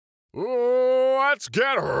Let's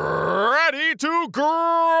get ready to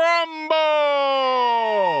grumble!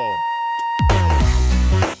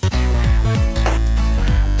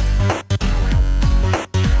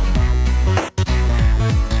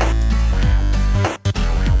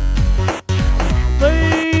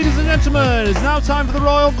 Ladies and gentlemen, it's now time for the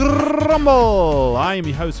Royal Grumble. I am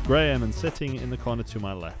your host, Graham, and sitting in the corner to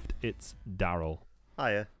my left, it's Daryl.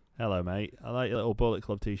 Hiya. Hello, mate. I like your little Bullet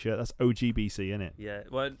Club t-shirt. That's OGBC, innit? Yeah,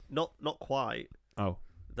 well, not quite. Oh.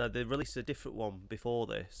 They released a different one before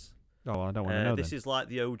this. Oh, I don't want to know This then. is like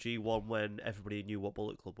the OG one when everybody knew what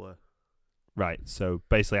Bullet Club were. Right, so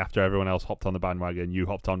basically after everyone else hopped on the bandwagon, you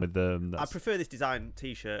hopped on with them. I prefer this design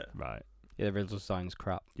t-shirt. Right. Yeah, the original design's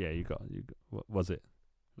crap. Yeah, you got what was it?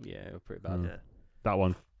 Yeah, it was pretty bad. Yeah. That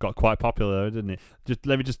one got quite popular, didn't it?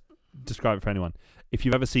 Let me describe it for anyone. If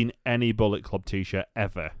you've ever seen any Bullet Club t-shirt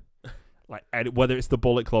ever, like whether it's the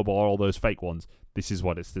Bullet Club or all those fake ones, this is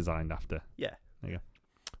what it's designed after. Yeah. There you go.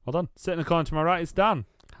 Well done. Sitting in the corner to my right, it's Dan.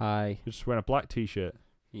 Hi. You're just wearing a black t-shirt.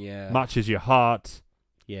 Yeah. Matches your heart.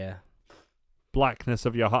 Yeah. Blackness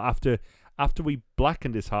of your heart. After we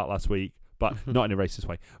blackened his heart last week, but not in a racist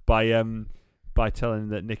way, by telling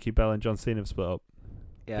that Nikki Bella and John Cena have split up.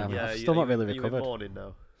 Yeah, Yeah, I've still not really Are you in recovered. mourning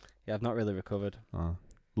now? Yeah, I've not really recovered.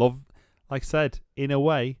 Love, like I said, in a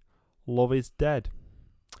way, love is dead.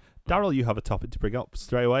 Daryl, you have a topic to bring up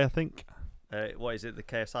straight away, I think. What is it, the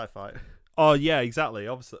KSI fight? Oh, yeah, exactly.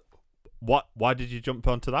 Obviously. Why did you jump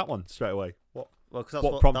onto that one straight away? Well, because that's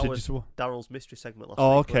What prompted that was you to... Daryl's mystery segment last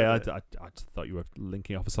Oh, week. okay. I wasn't it? just thought you were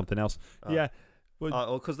linking off of something else. Oh. Yeah.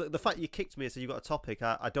 Because the fact you kicked me and said you got a topic,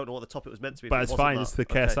 I don't know what the topic was meant to be. But it's fine. It's the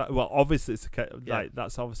KSI. Okay. Well, obviously, it's the Yeah. like,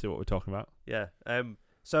 that's obviously what we're talking about. Yeah.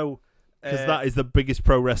 So. Because that is the biggest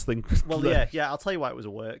pro wrestling. Well, yeah. I'll tell you why it was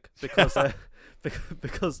a work because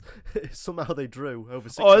because somehow they drew over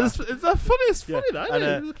 6 is that funny? It's Yeah. funny, that,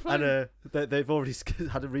 isn't it? It's funny. they've already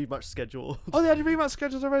had a rematch scheduled. Oh, they had a rematch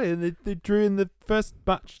scheduled already, and they drew in the first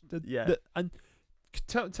match. Yeah. And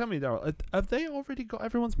tell me, Daryl, have they already got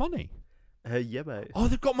everyone's money? Yeah, mate. Oh,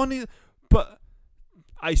 they've got money, but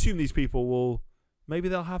I assume these people will. Maybe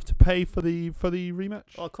they'll have to pay for the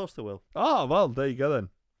rematch. Oh, of course they will. Oh, well, there you go then.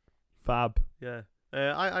 Fab. Yeah.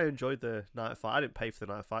 I enjoyed the night fight. I didn't pay for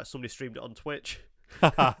the night fight. Somebody streamed it on Twitch.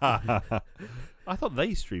 I thought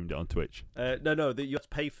they streamed it on Twitch. No, you had to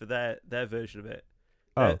pay for their version of it.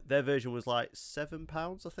 Oh. Their version was like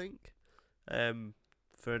 £7, I think,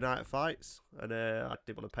 for a night of fights, and I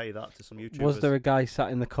didn't want to pay that to some YouTubers. Was there a guy sat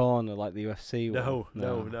in the corner like the UFC one?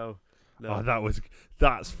 No. Oh,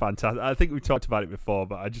 that's fantastic. I think we talked about it before,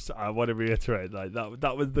 but I want to reiterate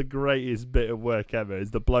that was the greatest bit of work ever.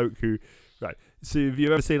 Is the bloke who, right? So have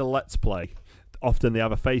you ever seen a Let's Play? Often they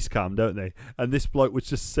have a face cam, don't they? And this bloke was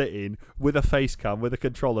just sitting with a face cam, with a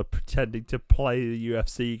controller, pretending to play the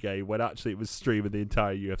UFC game when actually it was streaming the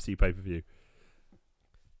entire UFC pay-per-view.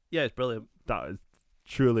 Yeah, it's brilliant. That is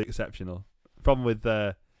truly exceptional. Problem with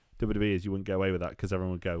WWE is you wouldn't get away with that because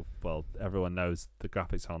everyone would go, well, everyone knows the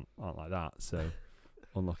graphics aren't like that, so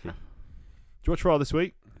unlucky. Do you watch Raw this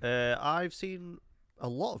week? I've seen a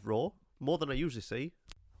lot of Raw, more than I usually see.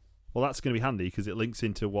 Well, that's going to be handy because it links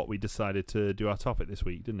into what we decided to do our topic this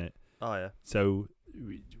week, didn't it? Oh, yeah. So,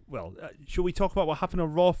 should we talk about what happened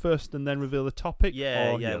on Raw first and then reveal the topic?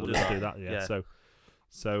 Yeah, we'll we'll just do that. Yeah.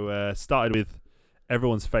 So started with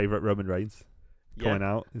everyone's favourite Roman Reigns coming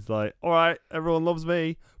out. It's like, all right, everyone loves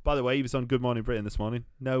me. By the way, he was on Good Morning Britain this morning.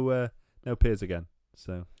 No Piers again.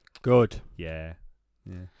 So Good. yeah.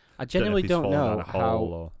 I genuinely don't know how.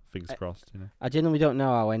 Or fingers crossed, you know. I genuinely don't know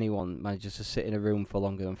how anyone manages to sit in a room for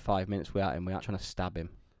longer than 5 minutes without him. We're not trying to stab him.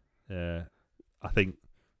 Yeah, I think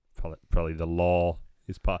probably the law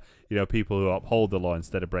is part. You know, people who uphold the law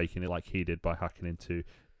instead of breaking it like he did by hacking into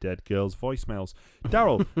dead girls' voicemails.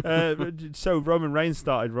 Daryl, so Roman Reigns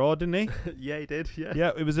started Raw, didn't he? Yeah, he did. Yeah.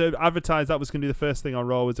 Yeah, it was advertised that was going to be the first thing on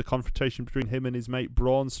Raw was a confrontation between him and his mate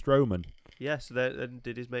Braun Strowman. Yes, then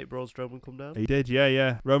did his mate Braun Strowman come down? He did,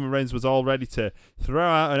 yeah. Roman Reigns was all ready to throw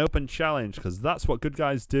out an open challenge because that's what good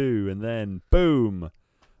guys do. And then, boom,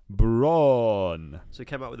 Braun. So he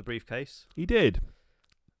came out with a briefcase. He did.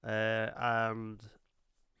 And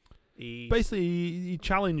he... Basically, he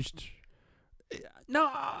challenged... No,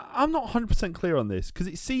 I'm not 100% clear on this because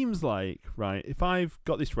it seems like, right, if I've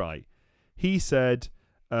got this right, he said,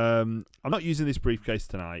 I'm not using this briefcase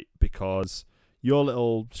tonight because... your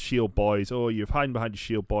little shield boys, or you're hiding behind your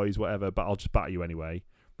shield boys, whatever, but I'll just batter you anyway.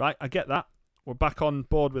 Right, I get that. We're back on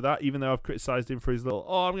board with that, even though I've criticised him for his little,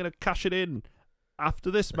 I'm going to cash it in after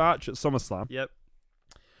this match at SummerSlam. Yep.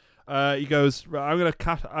 He goes, right,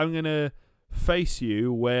 I'm going to face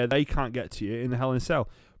you where they can't get to you in the Hell in a Cell.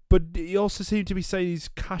 But he also seemed to be saying he's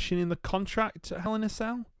cashing in the contract at Hell in a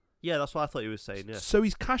Cell. Yeah, that's what I thought he was saying. Yeah. So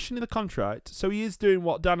he's cashing in the contract. So he is doing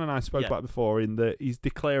what Dan and I spoke about before, in that he's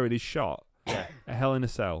declaring his shot at Hell in a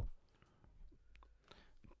Cell.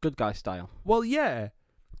 Good guy style. Well, yeah,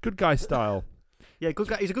 good guy style. Yeah, good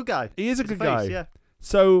guy. He's a good guy. He is a good guy. Yeah.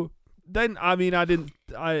 So then, I mean, I didn't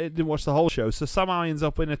watch the whole show. So Sam ends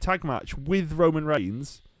up in a tag match with Roman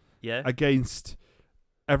Reigns. Yeah. Against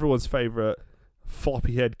everyone's favourite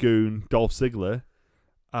floppy head goon Dolph Ziggler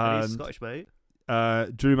And he's Scottish, mate.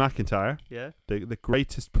 Drew McIntyre. Yeah. The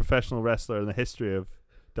greatest professional wrestler in the history of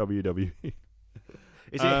WWE.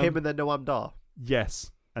 Is it him and then Noam Dar?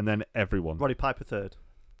 Yes, and then everyone. Roddy Piper third.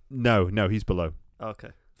 No, he's below. Okay.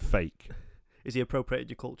 Fake. Is he appropriated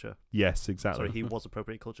your culture? Yes, exactly. Sorry, he was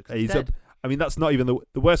appropriating culture. He's dead. I mean, that's not even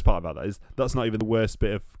the worst part about that is that's not even the worst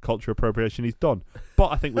bit of culture appropriation he's done.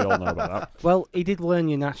 But I think we all know about that. Well, he did learn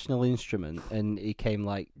your national instrument, and he came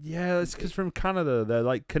like... Yeah, it's because from Canada, they're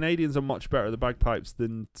like, Canadians are much better at the bagpipes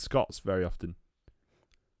than Scots very often.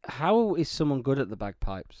 How is someone good at the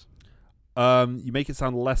bagpipes? You make it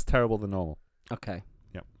sound less terrible than normal. Okay.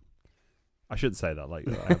 I shouldn't say that. Like,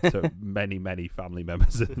 I have so many family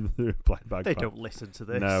members who play bagpipes. They don't listen to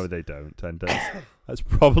this. No, they don't. And that's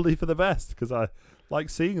probably for the best, because I like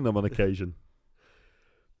seeing them on occasion.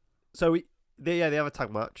 So they have a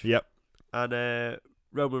tag match. Yep. And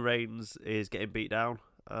Roman Reigns is getting beat down,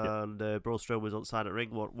 and Braun Strowman's on the side of the ring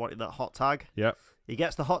wanting that hot tag. Yep. He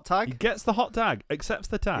gets the hot tag. He gets the hot tag, accepts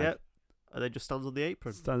the tag. Yep. And then just stands on the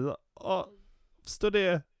apron. Stands up. Oh, stood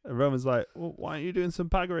here. And Roman's like, well, why aren't you doing some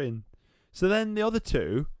paggering? So then the other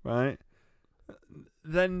two, right,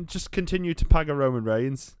 then just continue to pagger Roman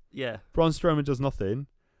Reigns. Yeah. Braun Strowman does nothing.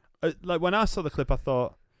 Like, when I saw the clip, I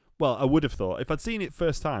thought, well, I would have thought, if I'd seen it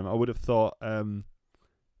first time, I would have thought,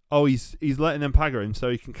 he's letting them pagger him so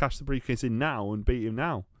he can cash the briefcase in now and beat him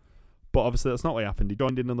now. But obviously that's not what happened. He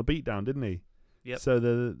joined in on the beatdown, didn't he? Yep. So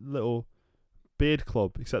the little beard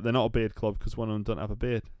club, except they're not a beard club because one of them don't have a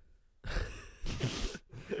beard.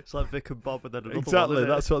 It's like Vic and Bob and then another exactly, one,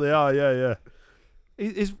 that's what they are, yeah.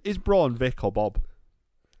 Is Braun Vic or Bob?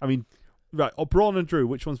 I mean, right, or Braun and Drew,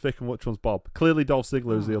 which one's Vic and which one's Bob? Clearly Dolph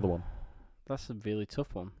Ziggler is the other one. That's a really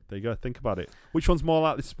tough one. There you go, think about it. Which one's more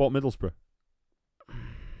likely to spot Middlesbrough?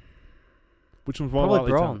 Which one's more Probably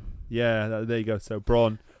likely Braun. to... Yeah, there you go. So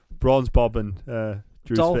Braun's Bob and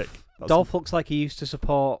Drew's Vic. Dolph looks like he used to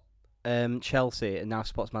support Chelsea and now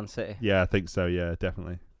supports Man City. Yeah, I think so, yeah,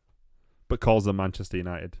 definitely. But calls them Manchester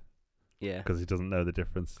United. Yeah. Because he doesn't know the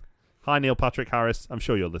difference. Hi, Neil Patrick Harris. I'm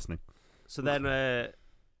sure you're listening. So then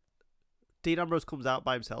Dean Ambrose comes out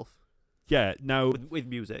by himself. Yeah, now... With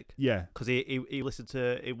music. Yeah. Because he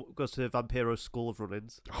goes to Vampiro's School of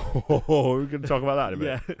Run-Ins. Oh, we're going to talk about that in a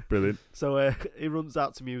minute. Yeah. Brilliant. So he runs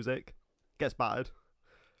out to music, gets battered.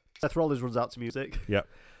 Seth Rollins runs out to music. Yep.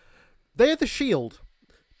 They're the Shield.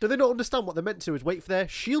 Do they not understand what they're meant to do is wait for their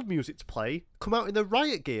Shield music to play, come out in their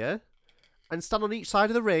riot gear, and stand on each side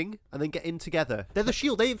of the ring, and then get in together? They're the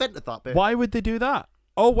Shield. They invented that bit. Why would they do that?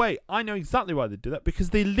 Oh, wait. I know exactly why they do that. Because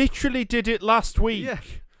they literally did it last week. Yeah.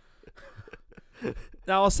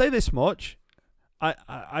 Now, I'll say this much.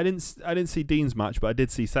 I didn't see Dean's match, but I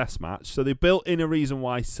did see Seth's match. So they built in a reason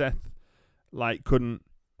why Seth couldn't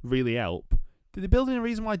really help. Did they build in a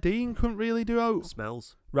reason why Dean couldn't really do out?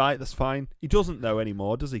 Smells. Right, that's fine. He doesn't know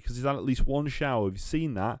anymore, does he? Because he's had at least one shower. Have you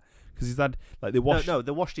seen that? Because he's had, they washed... No,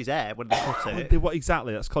 they washed his hair when they cut it.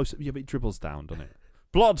 Exactly, that's close. Yeah, but it dribbles down, doesn't it?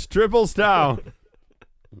 Blood dribbles down.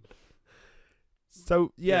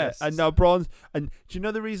 So, yeah, Yes. and now Braun's... And do you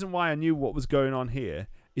know the reason why I knew what was going on here?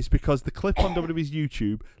 Is because the clip on WWE's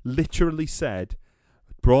YouTube literally said,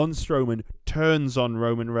 Braun Strowman turns on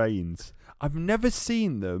Roman Reigns. I've never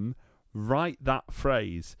seen them write that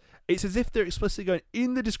phrase. It's as if they're explicitly going,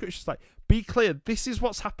 in the description, it's like, be clear, this is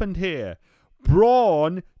what's happened here.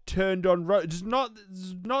 Braun turned on Roman. It's not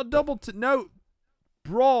double... No.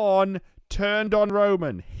 Braun turned on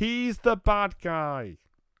Roman. He's the bad guy.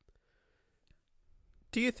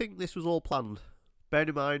 Do you think this was all planned? Bearing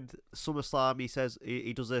in mind, SummerSlam, he says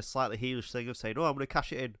he does a slightly heelish thing of saying, "Oh, I'm going to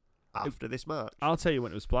cash it in after this match." I'll tell you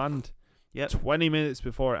when it was planned. Yep. 20 minutes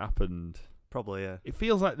before it happened. Probably, yeah. It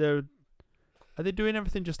feels like are they doing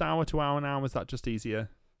everything just hour to hour now? Was that just easier?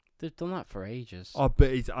 They've done that for ages. Oh, but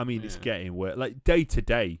it's getting worse. Like day to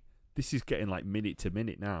day, this is getting like minute to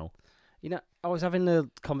minute now. You know, I was having a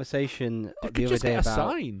conversation They the could other just day get a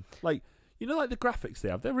about... sign. Like, you know, like the graphics they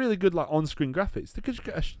have. They're really good, like on-screen graphics. They could just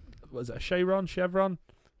get a Chevron?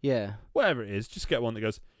 Yeah. Whatever it is, just get one that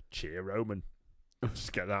goes, cheer Roman.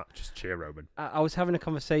 Just get that. Just cheer Roman. I was having a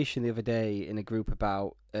conversation the other day in a group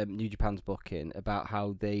about New Japan's booking, about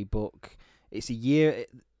how they book... It's a year...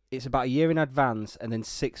 it's about a year in advance, and then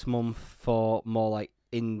 6 months for more like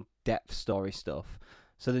in-depth story stuff.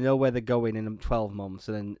 So they know where they're going in 12 months,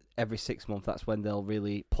 and then every 6 months, that's when they'll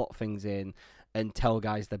really plot things in and tell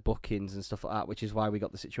guys their bookings and stuff like that, which is why we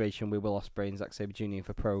got the situation with Will Ospreay and Zack Sabre Jr.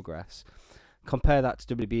 for Progress. Compare that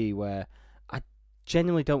to WWE, where I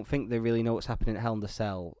genuinely don't think they really know what's happening at Hell in a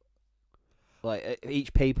Cell. Like,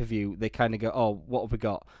 each pay-per-view, they kind of go, oh, what have we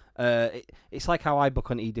got? It's like how I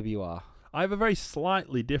book on EWR. I have a very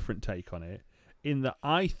slightly different take on it, in that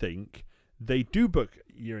I think they do book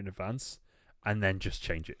a year in advance and then just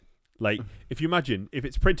change it. Like, if you imagine, if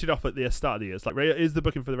it's printed off at the start of the year, it's like, here's the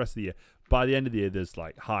booking for the rest of the year. By the end of the year, there's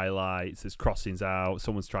like highlights, there's crossings out.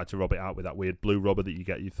 Someone's tried to rub it out with that weird blue rubber that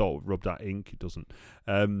you thought rubbed out ink. It doesn't.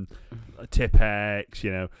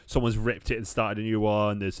 Tipex, someone's ripped it and started a new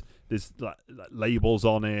one. There's like labels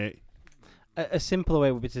on it. A simpler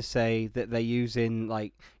way would be to say that they're using,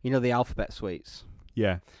 like, the alphabet suites.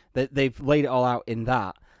 Yeah. They've laid it all out in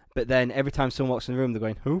that, but then every time someone walks in the room, they're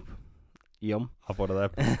going, hoop. Yum. I'll have one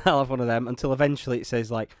of them. I'll have one of them until eventually it says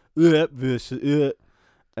like versus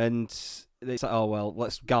and it's like, oh well,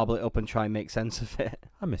 let's garble it up and try and make sense of it.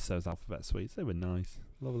 I miss those alphabet suites. They were nice,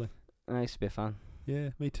 lovely. I used to be a fan. Yeah,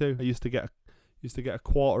 me too. I used to get a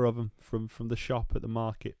quarter of them from the shop at the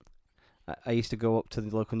market. I used to go up to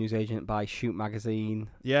the local newsagent, buy Shoot magazine.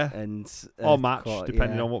 Yeah. And or Match,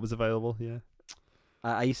 depending on what was available. Yeah.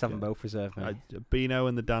 I used to have them both reserved. Beano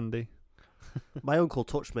and the Dandy. My uncle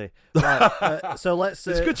touched me. Right, so let's.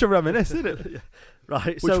 It's good to reminisce, isn't it?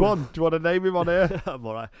 Right. Which one? Do you want to name him on here? I'm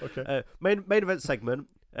all right. Okay. Main event segment.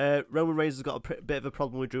 Roman Reigns has got a bit of a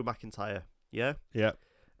problem with Drew McIntyre. Yeah. Yeah.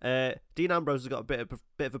 Dean Ambrose has got a bit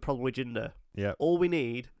of a problem with Jinder. Yeah. All we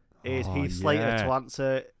need is Heath Slater to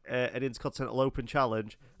answer an Intercontinental Open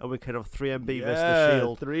challenge, and we can have 3MB versus the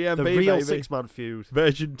Shield. 3MB, the real baby. 6-man feud.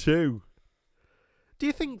 Version 2. Do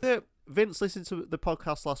you think that Vince listened to the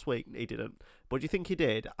podcast last week? He didn't. But do you think he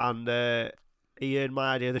did? And he heard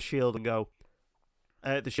my idea of the Shield and go,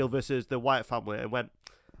 the Shield versus the Wyatt family, and went,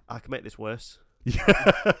 I can make this worse.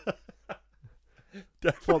 Yeah.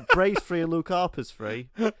 What, Bray's free and Luke Harper's free?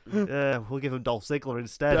 We'll give him Dolph Ziggler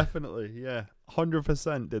instead. Definitely, yeah.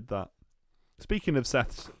 100% did that. Speaking of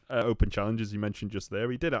Seth's open challenges you mentioned just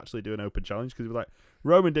there, he did actually do an open challenge because he was like,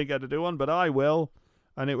 Roman didn't get to do one, but I will.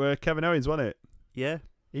 And it were Kevin Owens, wasn't it? Yeah.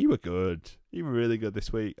 He were good. He were really good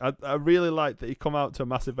this week. I really liked that he come out to a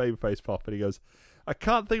massive babyface pop and he goes, I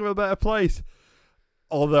can't think of a better place.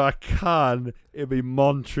 Although I can, it'd be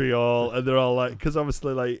Montreal. And they're all like, because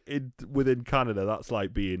obviously like within Canada, that's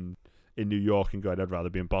like being in New York and going, I'd rather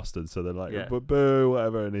be in Boston. So they're like, boo,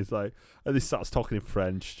 whatever. And he's like, and he starts talking in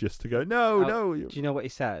French just to go, no. Do you know what he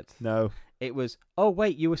said? No. It was, oh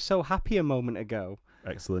wait, you were so happy a moment ago.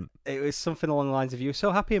 Excellent. It was something along the lines of, you were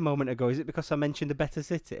so happy a moment ago. Is it because I mentioned a better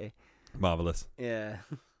city? Marvellous. Yeah.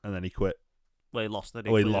 And then he quit. Well, he lost then.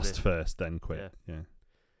 He lost first, then quit. Yeah.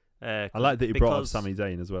 I like that he brought up Sami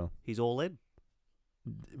Zayn as well. He's all in.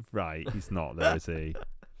 Right, he's not there, is he?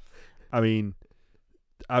 I mean,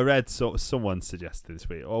 I read someone suggested this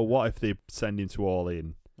week, what if they send him to All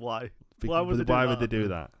In? Why? Why would they do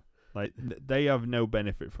that? Like, they have no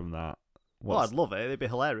benefit from that. Well, I'd love it. It'd be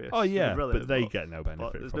hilarious. Oh, yeah, but they get no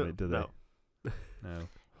benefit from it, do they? No.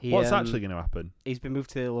 What's actually going to happen? He's been moved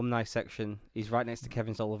to the alumni section. He's right next to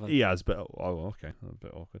Kevin Sullivan. He has, but... Oh, okay. A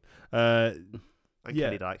bit awkward. And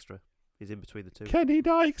Kenny Dykstra. He's in between the two. Kenny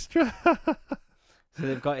Dykstra! So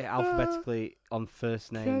they've got it alphabetically on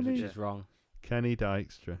first names, which is wrong. Kenny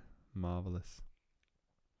Dykstra. Marvellous.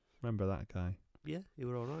 Remember that guy? Yeah, he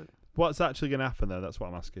were all right. What's actually going to happen, though? That's what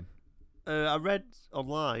I'm asking. I read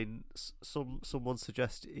online someone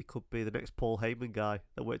suggested he could be the next Paul Heyman guy.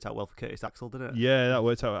 That worked out well for Curtis Axel, didn't it? Yeah, that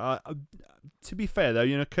worked out. To be fair,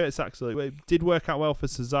 though, Curtis Axel, it did work out well for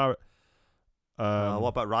Cesaro. What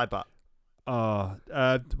about Ryback?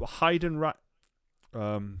 Hayden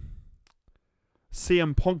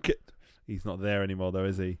CM Punk. He's not there anymore, though,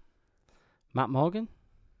 is he? Matt Morgan?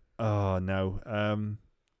 Oh, no.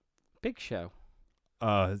 Big Show.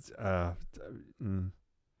 I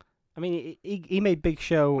mean, he made Big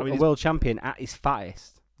Show a world champion at his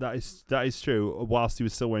fattest. That is true, whilst he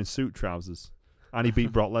was still wearing suit trousers. And he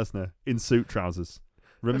beat Brock Lesnar in suit trousers.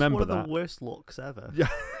 Remember that. That's one of the worst looks ever. Yeah.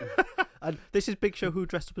 And this is Big Show who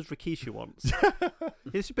dressed up as Rikishi once.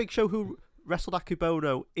 This is Big Show who wrestled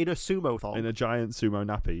Akubono in a sumo thong. In a giant sumo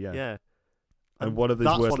nappy, yeah. Yeah. And one of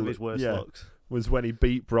his worst looks. Was when he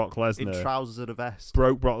beat Brock Lesnar. In trousers and a vest.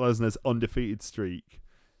 Broke Brock Lesnar's undefeated streak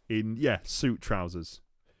in, suit trousers.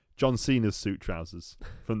 John Cena's suit trousers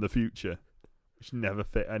from the future, which never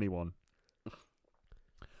fit anyone.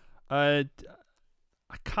 I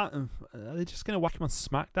I can't. Are they just going to whack him on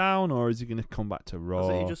SmackDown, or is he going to come back to Raw?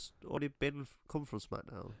 Hasn't he just already come from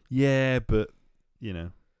SmackDown? Yeah, but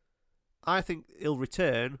I think he'll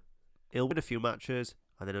return. He'll win a few matches,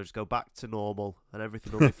 and then he'll just go back to normal, and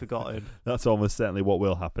everything will be forgotten. That's almost certainly what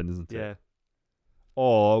will happen, isn't it? Yeah.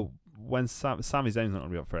 Or when Sami Zayn's not going to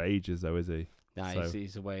be up for ages, though, is he? Nah,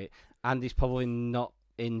 he's away, and he's probably not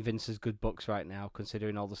in Vince's good books right now,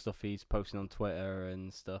 considering all the stuff he's posting on Twitter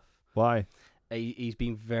and stuff. Why? He's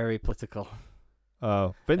been very political.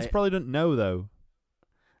 Oh, Vince probably doesn't know though.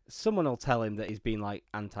 Someone will tell him that he's been like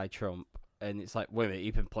anti-Trump, and it's like, wait a minute,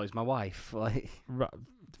 he employs my wife. Like,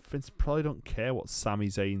 Vince probably don't care what Sami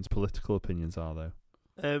Zayn's political opinions are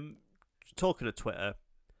though. Talking of Twitter,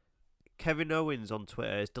 Kevin Owens on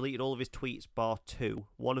Twitter has deleted all of his tweets bar 2.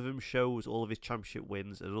 One of them shows all of his championship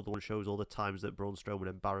wins, and another one shows all the times that Braun Strowman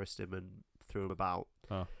embarrassed him and threw him about.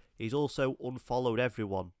 Oh. He's also unfollowed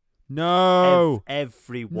everyone. No,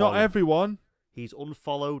 everyone. Not everyone. He's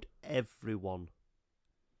unfollowed everyone.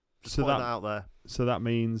 Just So putting that out there. So that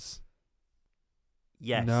means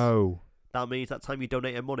Yes. no. That means that time you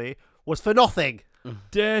donated money was for nothing.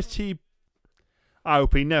 Dirty. I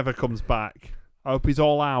hope he never comes back. I hope he's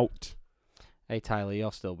all out. hey Tyler,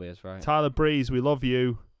 you're still Beers, right? Tyler Breeze, we love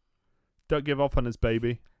you. Don't give up on us,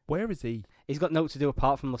 baby. Where is he? He's got nothing to do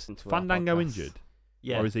apart from listening to Fandango our podcasts. injured?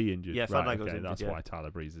 Yeah. Or is he injured? Yeah, right, Fandango's okay, injured, that's yeah. why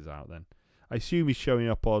Tyler Breeze is out then. I assume he's showing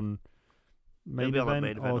up on main Maybe on event,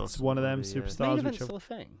 Main Event or or it's one of them something, yeah. superstars. Main event's whichever- still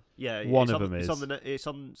a thing. Yeah, One it's of on, them it's is. on it's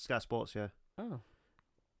on Sky Sports, yeah. Oh.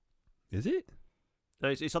 Is it? No,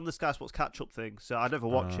 it's on the Sky Sports catch-up thing, so I never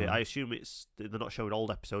watch it. Ah. I assume they're not showing old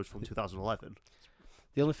episodes from 2011.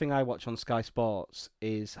 The only thing I watch on Sky Sports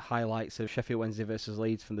is highlights of Sheffield Wednesday versus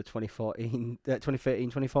Leeds from the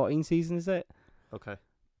 2013-2014 season, is it? Okay.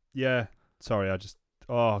 Yeah. Sorry,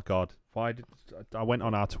 oh God. Why did I went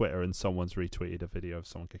on our Twitter and someone's retweeted a video of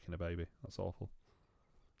someone kicking a baby. That's awful.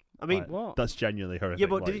 I mean, Like, What? that's genuinely horrific. yeah,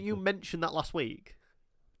 but like, didn't you mention that last week?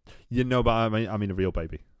 You know, but I mean a real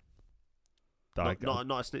baby. Not a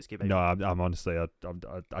Snitsky baby. No, I'm honestly, I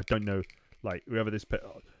don't know. Like whoever this.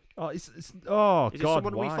 Oh, it's oh Is God. it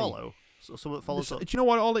someone why? we follow? So someone that follows. Do you know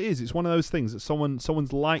what all it is? It's one of those things that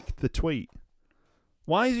someone's liked the tweet.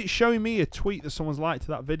 Why is it showing me a tweet that someone's liked to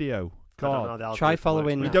that video? God. Try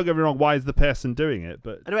following- I mean, don't get me wrong. Why is the person doing it?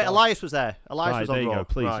 But Anyway, God. Elias was there. Elias Right, was on there you Raw. go.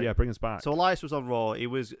 Please, Right. yeah, bring us back. So Elias was on Raw. He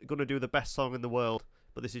was going to do the best song in the world,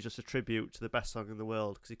 but this is just a tribute to the best song in the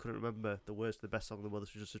world because he couldn't remember the words to the best song in the world.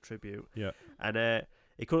 This was just a tribute. Yeah. And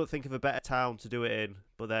he couldn't think of a better town to do it in.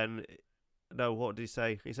 But then, no, what did he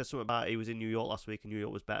say? He said something about he was in New York last week and New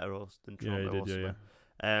York was better than Toronto. Yeah, he or did. Yeah,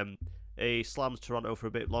 something. He slams Toronto for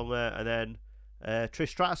a bit longer, and then Trish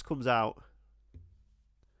Stratus comes out.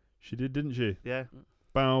 she did, didn't she? Yeah.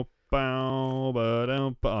 Bow, bow,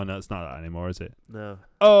 ba-dum, ba- Oh no, it's not that anymore, is it? No.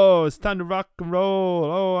 Oh, it's time to rock and roll.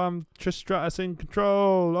 Oh, I'm Trish Stratus in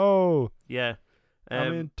control. Oh, Yeah.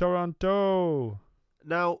 I'm in Toronto.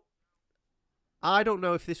 Now, I don't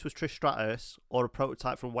know if this was Trish Stratus or a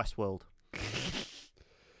prototype from Westworld.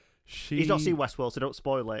 He's not seen Westworld, so don't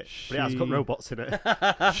spoil it. But it has got robots in it.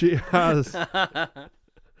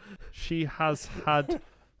 She has had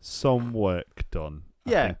some work done.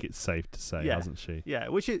 Yeah. I think it's safe to say, Yeah. hasn't she? Yeah,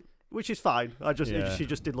 which is fine. Yeah. She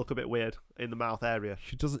just did look a bit weird in the mouth area.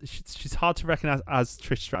 She doesn't. She's hard to recognise as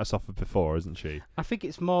Trish Stratus off of before, isn't she? I think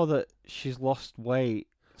it's more that she's lost weight,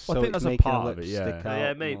 so Well, I think it's that's a making part her of lips it, yeah. stick out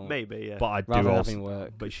Yeah, more. maybe. Yeah. But I Rather do than also. having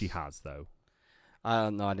work. But she has though. I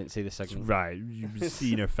don't know. I didn't see this segment. Right, you've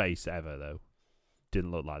seen her face ever though.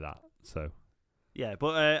 Didn't look like that. So Yeah,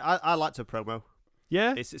 but I liked her promo.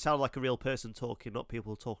 yeah, It sounded like a real person talking, not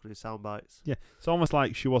people talking in sound bites. yeah. It's almost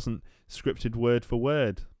like she wasn't scripted word for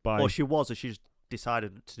word by. Or she was, and she just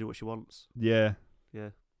decided to do what she wants. Yeah. Yeah.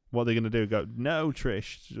 What are they going to do? Go, no,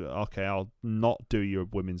 Trish. Okay, I'll not do your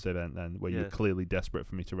women's event then, where you're Yeah. clearly desperate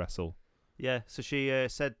for me to wrestle. Yeah, so she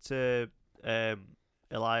said to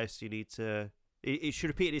Elias, you need to... He should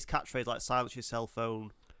repeat his catchphrase, like, silence your cell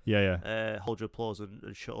phone, Yeah. hold your applause and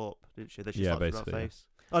shut up, didn't she? Then she Yeah, slapped him in basically, that yeah. face.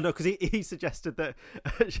 Oh, no, because he suggested that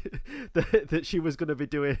that she was going to be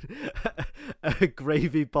doing a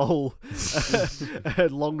gravy bowl, a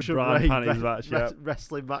lingerie panties match, yeah.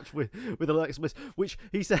 wrestling match with Alexa Bliss, which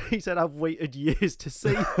he said I've waited years to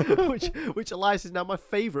see, which Elias is now my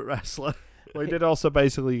favourite wrestler. Well, he did also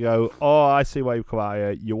basically go, oh, I see why you come out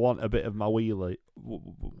here. You want a bit of my wheelie.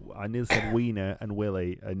 I nearly said wiener and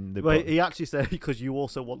willy. And Well, he actually said, because you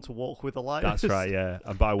also want to walk with Elias. that's right, yeah.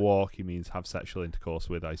 And by walk, he means have sexual intercourse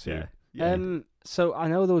with, I assume. Yeah. So I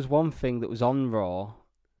know there was one thing that was on Raw,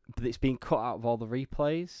 but it's been cut out of all the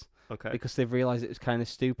replays. Okay. because they've realised it was kind of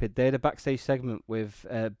stupid. They had a backstage segment with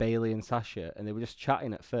Bailey and Sasha, and they were just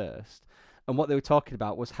chatting at first. And what they were talking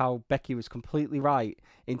about was how Becky was completely right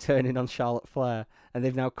in turning on Charlotte Flair, and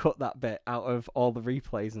they've now cut that bit out of all the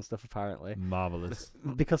replays and stuff, apparently. Marvelous.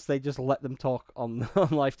 Because they just let them talk on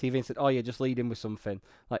live TV and said, "Oh yeah, just lead in with something."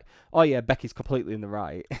 Like, "Oh yeah, Becky's completely in the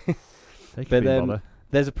right." They can be bothered.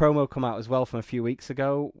 There's a promo come out as well from a few weeks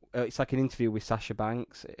ago. It's like an interview with Sasha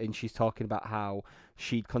Banks, and she's talking about how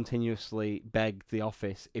she'd continuously begged the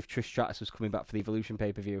office, if Trish Stratus was coming back for the Evolution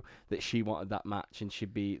pay-per-view, that she wanted that match, and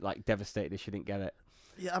she'd be like devastated if she didn't get it.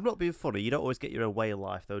 Yeah, I'm not being funny. You don't always get your own way in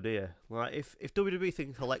life, though, do you? Like, if WWE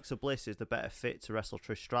think Alexa Bliss is the better fit to wrestle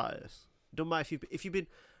Trish Stratus, it don't matter if you've been.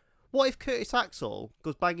 What if Curtis Axel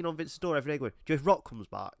goes banging on Vince's door every day going, "Do you know if Rock comes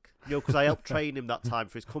back? You know, because I helped train him that time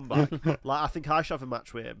for his comeback. Like, I think I should have a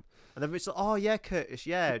match with him." And then Vince's like, "Oh yeah, Curtis,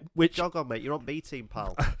 yeah, jog on, mate. You're on B team,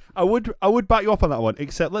 pal." I would back you up on that one.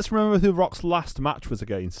 Except let's remember who Rock's last match was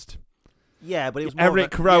against. Yeah, but it was more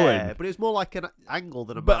Eric Rowan. Yeah, but it was more like an angle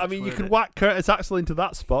than a match. But I mean, you could whack Curtis Axel into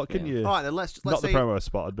that spot, couldn't you? All right, then let's not say, the promo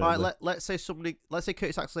spot. All right, let's say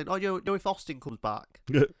Curtis Axel saying, "Oh, you know if Austin comes back,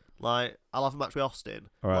 like I'll have a match with Austin."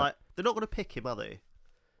 All right. Like they're not going to pick him, are they?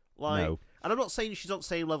 Like, No. And I'm not saying she's on the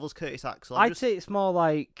same level as Curtis Axel. I'd say it's more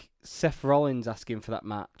like Seth Rollins asking for that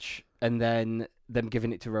match, and then them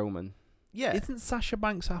giving it to Roman. Yeah. Isn't Sasha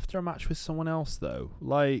Banks after a match with someone else though?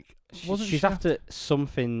 Like, wasn't she's she after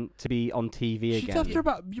something to be on TV she's again? After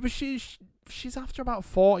about, but she's after about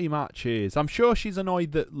 40 matches. I'm sure she's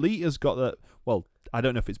annoyed that Lita's got that. Well, I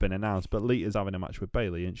don't know if it's been announced, but Lita's having a match with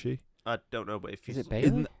Bailey, isn't she? I don't know, but if Is it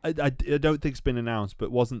Bailey? I don't think it's been announced,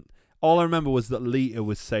 but wasn't. All I remember was that Lita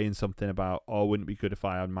was saying something about, "Oh, wouldn't it be good if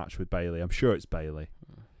I had a match with Bailey?" I'm sure it's Bailey.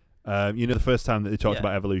 You know, the first time that they talked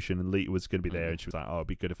about Evolution and Lita was going to be there, and she was like, "Oh, it'd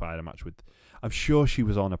be good if I had a match with." I'm sure she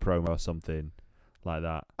was on a promo or something like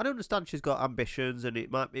that. I don't understand. She's got ambitions, and it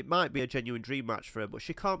might be a genuine dream match for her, but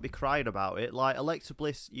she can't be crying about it. Like Alexa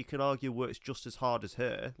Bliss, you can argue works just as hard as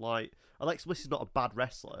her. Like Alexa Bliss is not a bad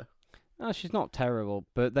wrestler. No, she's not terrible,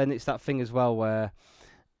 but then it's that thing as well where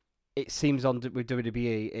it seems with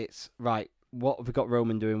WWE, it's right. What have we got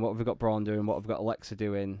Roman doing? What have we got Braun doing? What have we got Alexa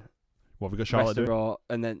doing? What have we got Charlotte doing? Raw,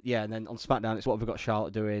 and then on SmackDown, it's what have we got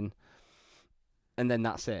Charlotte doing? And then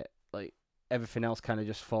that's it. Like everything else kind of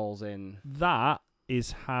just falls in. That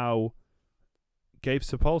is how Gabe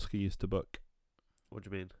Sapolsky used to book. What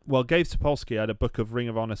do you mean? Well, Gabe Sapolsky had a book of Ring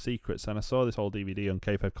of Honor secrets, and I saw this whole DVD on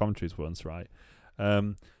Kayfabe Commentaries once, right?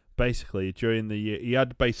 Basically, during the year,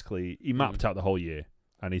 he mapped out the whole year,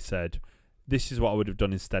 and he said, "This is what I would have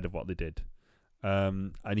done instead of what they did."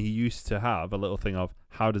 And he used to have a little thing of,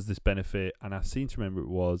 how does this benefit? And I seem to remember it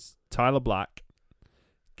was Tyler Black,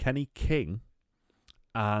 Kenny King,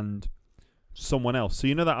 and someone else. So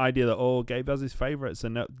you know that idea that, oh, Gabe has his favourites,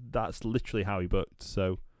 and that's literally how he booked.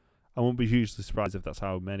 So I won't be hugely surprised if that's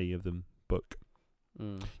how many of them book.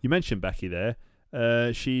 You mentioned Becky there.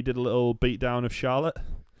 She did a little beatdown of Charlotte.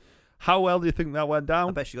 How well do you think that went down?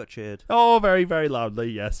 I bet she got cheered. Oh, very, very loudly.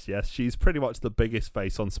 Yes. She's pretty much the biggest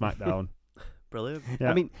face on SmackDown. Brilliant. Yeah.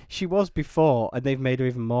 I mean, she was before, and they've made her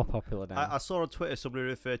even more popular now. I saw on Twitter somebody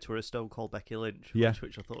referred to her as Stone Cold Becky Lynch,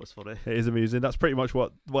 which I thought was funny. It is amusing. That's pretty much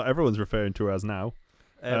what everyone's referring to her as now.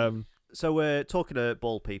 So we're talking to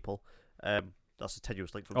bald people. That's a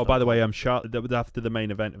tenuous link from. Oh, by the way, Charlotte after the main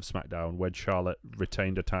event of SmackDown, when Charlotte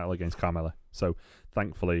retained her title against Carmella. So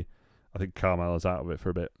thankfully, I think Carmella's out of it for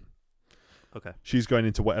a bit. Okay. She's going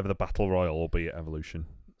into whatever the Battle Royal will be at Evolution.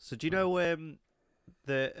 So do you know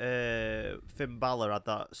that Finn Balor had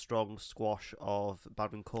that strong squash of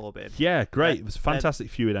Baron Corbin? Yeah, great. It was a fantastic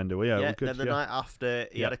feud ender. Yeah, good. Then the night after,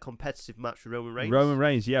 he had a competitive match with Roman Reigns. Roman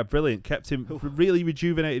Reigns, yeah, brilliant. Kept him, really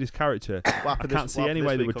rejuvenated his character. I can't see any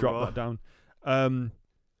way they would drop that down.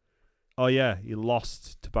 Oh yeah, he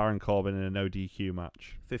lost to Baron Corbin in a no DQ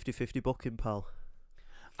match. 50-50 booking, pal.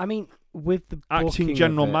 I mean, with the acting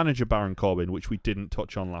general manager Baron Corbin, which we didn't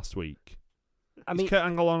touch on last week. I mean, is Kurt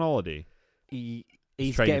Angle on holiday? He's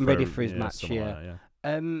getting ready for his match.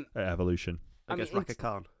 At Evolution. I guess Raka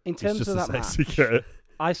Khan. In terms of that match,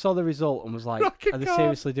 I saw the result and was like, "Are they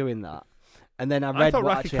seriously doing that?" And then I read thought what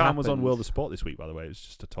Raka actually Khan happened. was on World of Sport this week. By the way, it was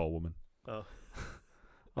just a tall woman. Oh.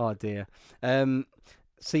 Oh dear.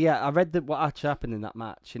 So yeah, I read what actually happened in that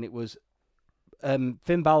match, and it was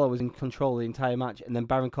Finn Balor was in control the entire match, and then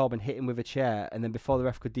Baron Corbin hit him with a chair, and then before the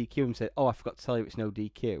ref could DQ him, said, "Oh, I forgot to tell you, it's no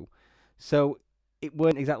DQ." So it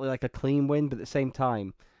weren't exactly like a clean win, but at the same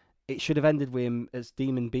time, it should have ended with him as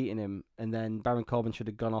Demon beating him, and then Baron Corbin should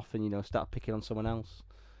have gone off and start picking on someone else.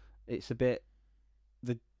 It's a bit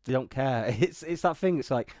they don't care. It's that thing.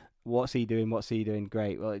 It's like, what's he doing? What's he doing?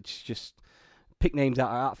 Great. Well, it's just pick names out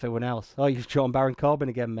of hat for everyone else. Oh, you've drawn Baron Corbin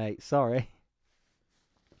again, mate. Sorry.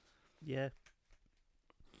 Yeah.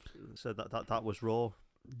 So that was Raw,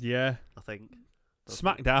 Yeah. I think.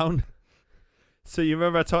 SmackDown. So you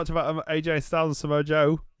remember I talked about AJ Styles and Samoa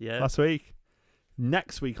Joe last week?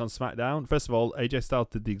 Next week on SmackDown, first of all, AJ Styles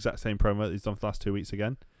did the exact same promo that he's done for the last 2 weeks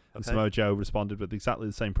again. And Samoa Joe responded with exactly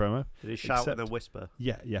the same promo. Did he shout and then whisper?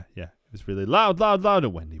 Yeah. It was really loud,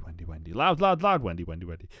 and Wendy. Loud, Wendy.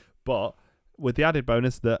 But with the added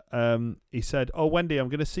bonus that he said, "Oh, Wendy, I'm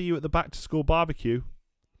going to see you at the back-to-school barbecue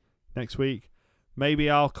next week. Maybe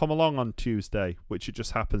I'll come along on Tuesday," which it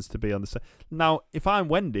just happens to be on the same. Now, if I'm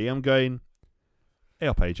Wendy, I'm going, "Hey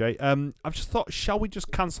up, AJ. I've just thought, shall we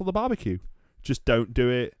just cancel the barbecue? Just don't do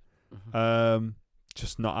it.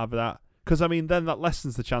 Just not have that." Because, I mean, then that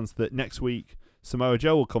lessens the chance that next week Samoa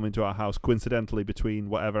Joe will come into our house coincidentally between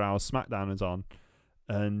whatever our SmackDown is on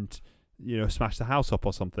and, smash the house up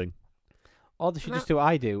or something. Or they should just do what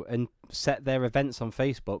I do and set their events on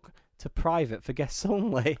Facebook to private for guests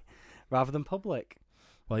only rather than public.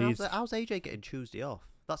 Well, how's AJ getting Tuesday off?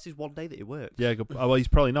 That's his one day that he works. Yeah, well, he's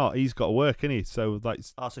probably not. He's got to work, isn't he? So,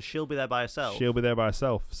 so she'll be there by herself? She'll be there by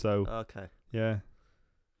herself, so... Okay. Yeah.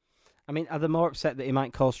 I mean, are they more upset that he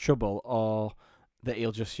might cause trouble or that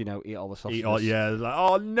he'll just, eat all the sausages?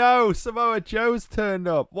 Oh no, Samoa Joe's turned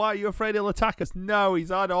up. Why are you afraid he'll attack us? No, he's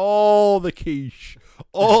had all the quiche.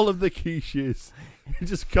 All of the quiches. He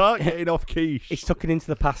just can't get enough quiche. He's tucking into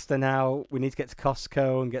the pasta now. We need to get to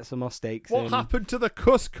Costco and get some more steaks What happened to the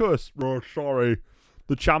couscous? Oh, sorry.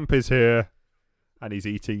 The champ is here. And he's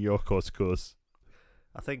eating your couscous.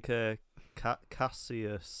 I think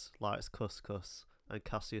Cassius likes couscous. And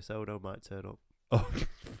Cassius Ohno might turn up. Oh,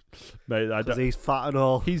 mate, because he's fat and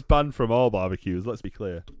all. He's banned from all barbecues, let's be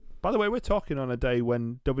clear. By the way, we're talking on a day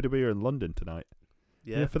when WWE are in London tonight.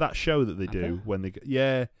 Yeah. For that show that they do when they...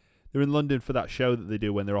 Yeah, they're in London for that show that they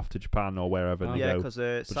do when they're off to Japan or wherever they go. Yeah, because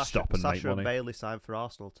Sasha and Bailey signed for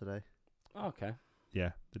Arsenal today. Oh, okay.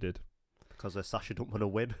 Yeah, they did. Because Sasha don't want to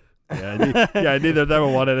win. Yeah, neither of them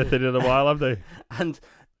have won anything in a while, have they? And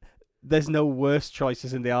there's no worse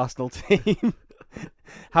choices in the Arsenal team.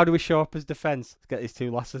 How do we show up as defence? Let's get these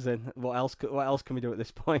two lasses in. What else can we do at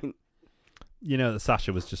this point? That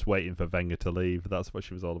Sasha was just waiting for Wenger to leave. That's what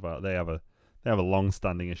she was all about. They have a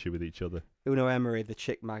long-standing issue with each other. Uno Emery, the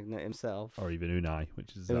chick magnet himself, or even Unai, which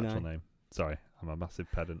is his actual name. Sorry, I'm a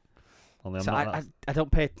massive pedant. I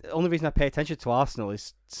don't pay. The only reason I pay attention to Arsenal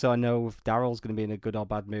is so I know if Daryl's going to be in a good or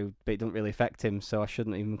bad mood, but it doesn't really affect him, so I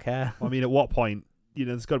shouldn't even care. Well, I mean, at what point?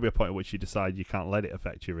 There's got to be a point at which you decide you can't let it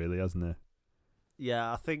affect you, really, hasn't there?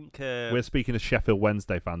 Yeah, I think... we're speaking as Sheffield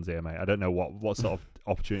Wednesday fans here, mate. I don't know what sort of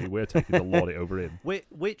opportunity we're taking to lord it over him.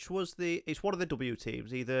 Which was it's one of the W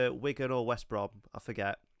teams, either Wigan or West Brom, I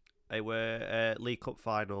forget. They were League Cup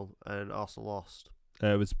final and Arsenal lost.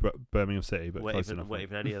 It was Birmingham City, but close enough. Weren't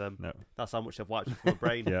even any of them. No. That's how much I've wiped it from my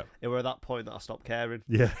brain. Yeah. It were at that point that I stopped caring.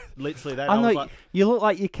 Yeah. Literally then I was like... You look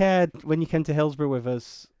like you cared when you came to Hillsborough with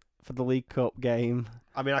us for the League Cup game.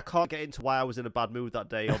 I mean, I can't get into why I was in a bad mood that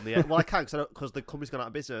day on the... Well, I can because the company's gone out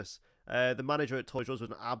of business. The manager at Toys R Us was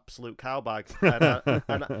an absolute cowbag.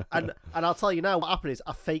 And I'll tell you now, what happened is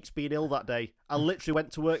I faked being ill that day. I literally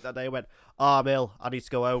went to work that day and went, I'm ill, I need to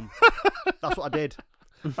go home. That's what I did.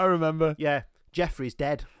 I remember. Yeah, Jeffrey's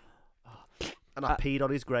dead. And I peed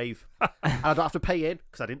on his grave. And I don't have to pay in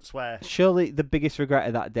because I didn't swear. Surely the biggest regret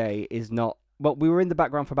of that day is not... Well, we were in the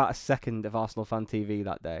background for about a second of Arsenal Fan TV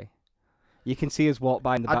that day. You can see us walk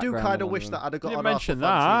by in the background. I do kind of wish that I'd have got on Arsenal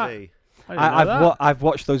Fan TV. I've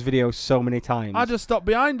watched those videos so many times. I just stopped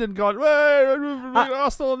behind and gone,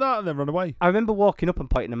 Arsenal and that, and then run away. I remember walking up and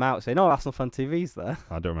pointing them out, saying, "Oh, Arsenal Fan TV's there."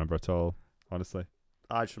 I don't remember at all, honestly.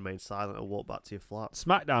 I just remained silent and walked back to your flat.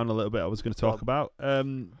 SmackDown a little bit I was going to talk about,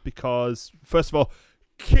 because, first of all,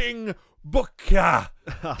 King Booker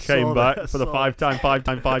came back for the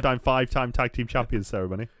five-time tag team champion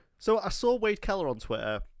ceremony. So I saw Wade Keller on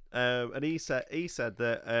Twitter, and he said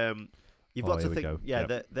that you've got to think,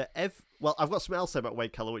 well, I've got something else to say about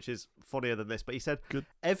Wade Keller, which is funnier than this, but he said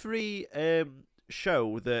every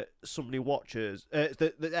show that somebody watches,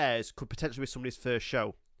 that airs, could potentially be somebody's first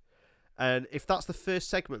show. And if that's the first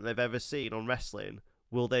segment they've ever seen on wrestling,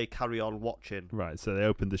 will they carry on watching? Right, so they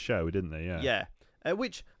opened the show, didn't they? Yeah. Yeah,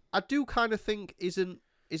 which I do kind of think is an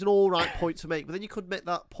all right point to make, but then you could make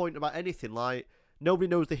that point about anything, like nobody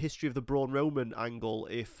knows the history of the Braun Roman angle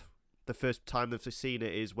if the first time they've seen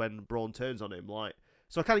it is when Braun turns on him.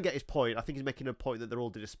 So I kind of get his point. I think he's making a point that they're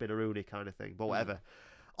all did a spinneroonie kind of thing, but whatever.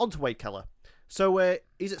 On to Wade Keller. So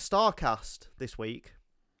he's at StarCast this week.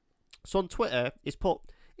 So on Twitter, he's put,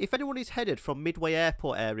 if anyone is headed from Midway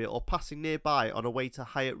Airport area or passing nearby on a way to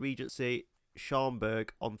Hyatt Regency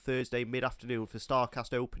Schaumburg on Thursday mid-afternoon for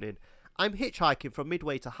Starcast opening. I'm hitchhiking from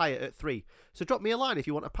Midway to Hyatt at 3, so drop me a line if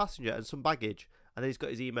you want a passenger and some baggage. And then he's got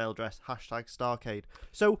his email address, #Starcade.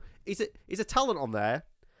 So he's a talent on there.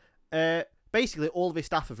 Basically, all of his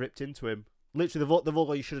staff have ripped into him. Literally, they've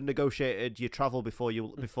all you should have negotiated your travel before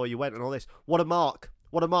you went and all this. What a mark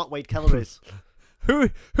Wade Keller is. Who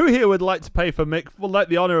here would like to pay for would like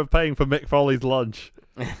the honour of paying for Mick Foley's lunch?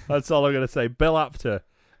 That's all I'm going to say. Bill Apter.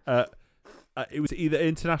 It was either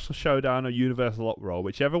International Showdown or Universal Uproar,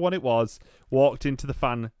 whichever one it was, walked into the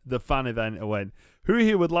fan event and went, who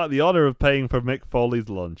here would like the honour of paying for Mick Foley's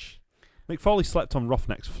lunch? Mick Foley slept on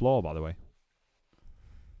Roughneck's floor, by the way.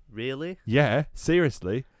 Really? Yeah,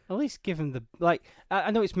 seriously. At least give him the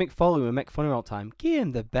I know it's Mick Foley, we make fun of all the time. Give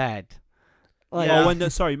him the bed. Like,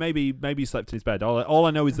 yeah. Maybe he slept in his bed. All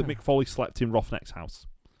I know is that Mick Foley slept in Roughneck's house.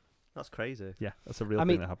 That's crazy. Yeah, that's a real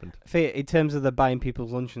thing that happened. In terms of the buying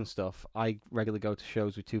people's lunch and stuff, I regularly go to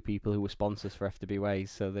shows with two people who were sponsors for FWA,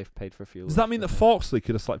 so they've paid for a few. Does that mean that Forksley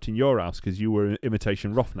could have slept in your house because you were an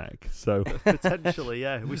imitation Roughneck? So potentially,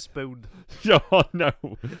 yeah, we spooned. Oh no,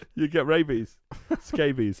 you get rabies,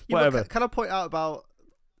 scabies, whatever. Can I point out about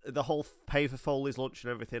the whole pay for Foley's lunch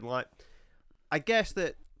and everything? Like, I guess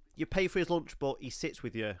that you pay for his lunch, but he sits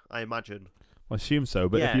with you. I imagine. I assume so,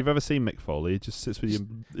 but if you've ever seen Mick Foley, he just sits with you.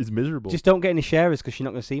 It's miserable. Just don't get any sharers because you're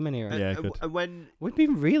not going to see many. Right? Yeah, good. And when we've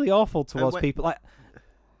been really awful towards people, like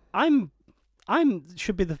I'm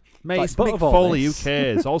should be the mate. Like, It's Mick Foley. Who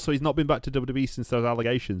cares? Also, he's not been back to WWE since those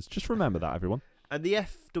allegations. Just remember that, everyone. And the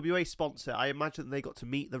FWA sponsor, I imagine they got to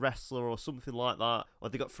meet the wrestler or something like that, or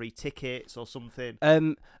they got free tickets or something.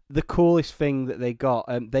 The coolest thing that they got,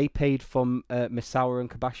 they paid for Misawa and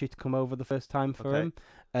Kobashi to come over the first time for him.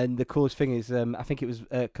 And the coolest thing is, I think it was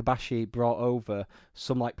Kobashi brought over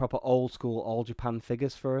some like proper old school All Japan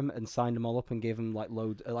figures for him and signed them all up and gave him like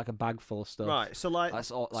a bag full of stuff. Right, so like,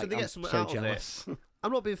 that's all, so they get something out jealous. of it.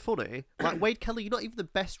 I'm not being funny. Like Wade Kelly, you're not even the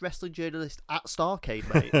best wrestling journalist at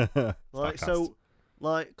Starcade, mate.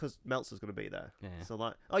 Because Meltzer's going to be there. Yeah. So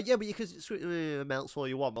like, oh yeah, but you can Meltzer all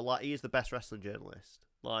you want, but like he is the best wrestling journalist.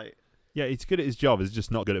 Like, yeah, he's good at his job. He's just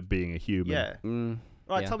not good at being a human. Yeah.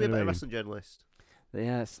 Right, tell me about a wrestling journalist.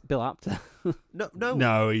 Yeah, it's Bill Apter. No,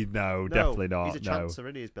 definitely not. He's a chancer,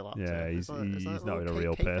 isn't he? Bill Apter. Yeah, he's not even a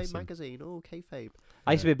real person. Magazine, kayfabe.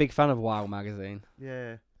 I used to be a big fan of WoW magazine.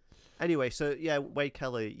 Yeah. Anyway, so yeah, Wade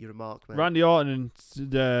Kelly, your remark, mate. Randy Orton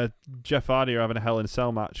and Jeff Hardy are having a Hell in a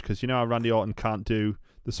Cell match because you know how Randy Orton can't do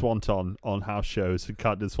the Swanton on house shows and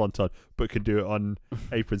can't do the Swanton, but can do it on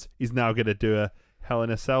aprons. He's now going to do a Hell in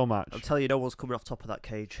a Cell match. I'm telling you, no one's coming off top of that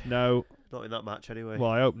cage. No. Not in that match, anyway. Well,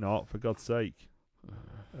 I hope not, for God's sake.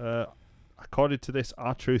 According to this,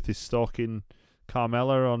 R-Truth is stalking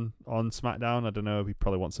Carmella on SmackDown. I don't know. He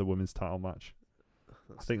probably wants a women's title match.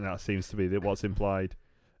 I think that seems to be what's implied.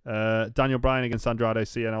 Daniel Bryan against Andrade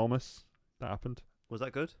Cien Almas. That happened. Was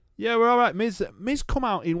that good? Yeah, we're all right. Miz come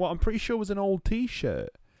out in what I'm pretty sure was an old T-shirt.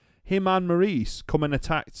 Him and Maurice come and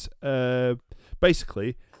attacked.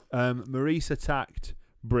 Basically, Maurice attacked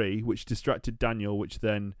Brie, which distracted Daniel, which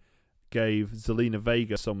then gave Zelina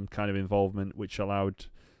Vega some kind of involvement, which allowed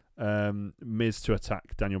Miz to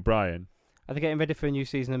attack Daniel Bryan. Are they getting ready for a new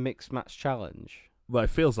season of Mixed Match Challenge? Well, it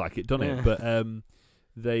feels like it, doesn't it? But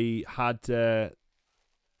they had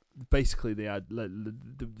basically they had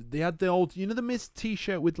the old, you know, the Miz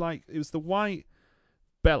T-shirt with like it was the white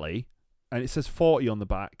belly and it says 40 on the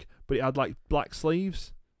back, but it had like black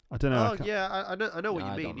sleeves. I don't know. Oh yeah, I know what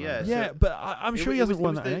you mean. Yeah, yeah, so but I'm sure he hasn't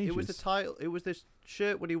worn that in ages. It was the title. It was this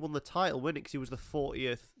shirt when he won the title, wasn't it? Because he was the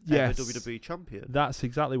 40th ever WWE champion. That's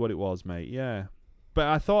exactly what it was, mate. Yeah, but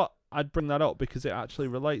I thought I'd bring that up because it actually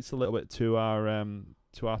relates a little bit to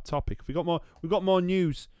our topic. We've got more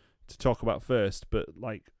news to talk about first, but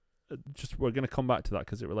like, we're going to come back to that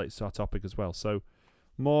because it relates to our topic as well. So,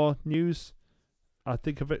 more news. I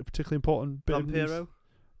think of it particularly important. Bit Vampiro. Of news.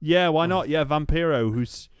 Yeah, why not? Yeah, Vampiro,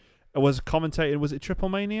 who's was commentating. Was it Triple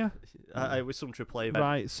Mania? It was some Triple A event.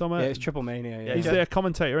 Right, yeah, it's Triple Mania. Yeah. He's there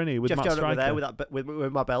commentator, isn't he? With Jeff Matt Jarrett Striker. There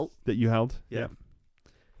with my belt that you held. Yeah.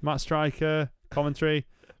 Matt Striker commentary.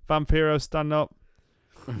 Vampiro stand up.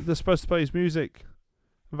 They're supposed to play his music.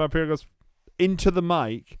 And Vampiro goes into the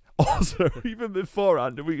mic. Also, even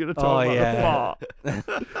beforehand, are we going to talk about the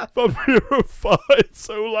fart? Vampiro farted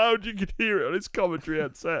so loud you could hear it on his commentary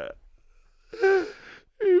headset.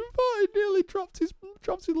 He farted, nearly dropped his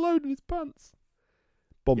load in his pants.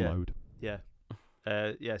 Bum load. Yeah.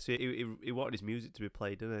 So he wanted his music to be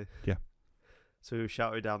played, didn't he? Yeah. So he was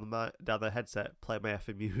shouting down the headset, "Play my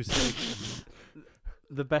effing music."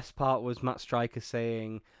 The best part was Matt Striker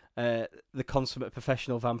saying, the consummate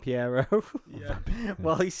professional Vampiro. Yeah.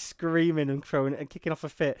 While he's screaming and throwing and kicking off a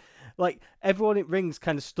fit. Like, everyone in rings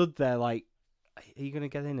kind of stood there like, are you going to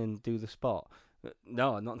get in and do the spot?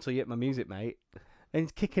 No, not until you hit my music, mate. And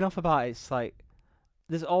he's kicking off about it. It's like,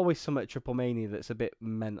 there's always something at Triple Mania that's a bit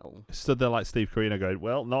mental. Stood there like Steve Corino going,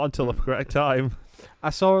 well, not until the correct time. I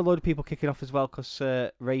saw a load of people kicking off as well because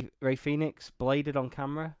Ray Phoenix bladed on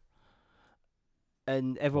camera.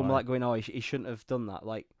 And everyone were like going, oh, he shouldn't have done that.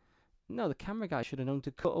 Like, no, the camera guy should have known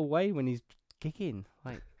to cut away when he's kicking.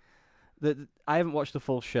 Like, I haven't watched the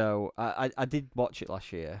full show. I did watch it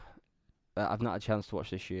last year. I've not had a chance to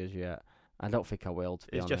watch this year's yet. I don't think I will, to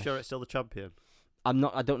be honest. Is Jeff Jarrett still the champion? I'm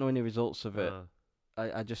not. I don't know any results of it.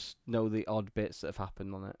 I just know the odd bits that have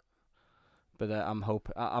happened on it. But I'm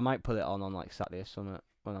hoping I might put it on like Saturday or something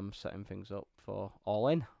when I'm setting things up for All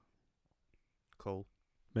In. Cool.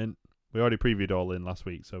 Mint. We already previewed All In last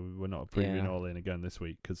week, so we're not previewing All In again this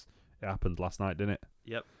week because it happened last night, didn't it?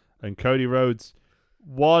 Yep. And Cody Rhodes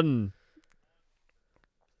won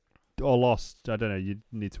or lost. I don't know. You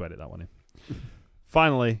need to edit that one in.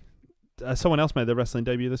 Finally, someone else made their wrestling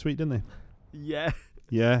debut this week, didn't they? Yeah.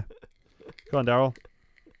 Yeah. Go on, Daryl.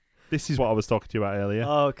 This is what I was talking to you about earlier.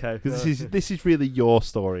 Oh, okay. Because this is really your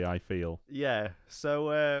story, I feel. Yeah.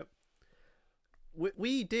 So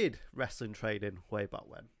we did wrestling training way back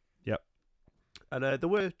when. Yep. And there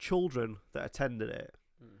were children that attended it.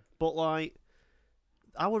 But like,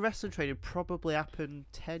 our wrestling training probably happened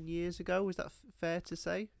 10 years ago. Is that fair to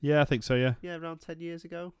say? Yeah, I think so, yeah. Yeah, around 10 years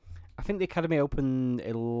ago. I think the Academy opened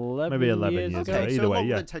 11 Maybe 11 years years ago. ago. Okay, Either so way, longer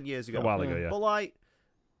yeah. than 10 years ago. A while ago, yeah. But like,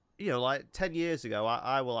 you know, like 10 years ago,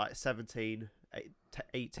 I was like 17,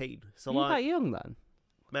 18. So You were like, quite young then.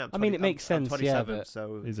 man, I mean, it makes I'm sense, 27, yeah,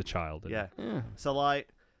 so He's a child. Isn't yeah. Yeah. So like,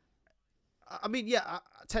 I mean, yeah,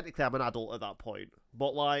 technically I'm an adult at that point,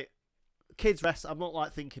 but like, kids rest. I'm not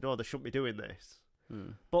like thinking, oh, they shouldn't be doing this.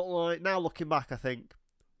 But like now looking back, I think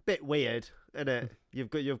bit weird, innit?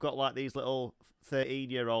 You've got like these little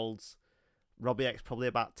 13-year-olds. Robbie X probably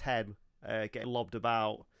about 10, getting lobbed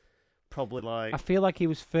about. Probably like I feel like he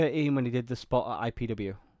was 13 when he did the spot at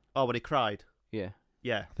IPW. oh, when he cried. Yeah.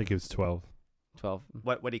 Yeah, I think he was 12. 12.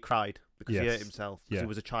 when he cried because he Yes. hurt himself because Yeah. he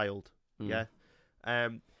was a child. Mm. Yeah.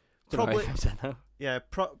 Don't know Probably. if I said that. Yeah,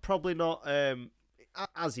 probably not.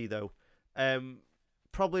 Azzy though,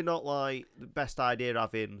 probably not like the best idea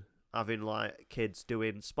having like kids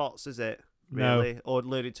doing spots, is it? Really, or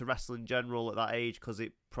learning to wrestle in general at that age because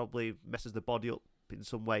it probably messes the body up in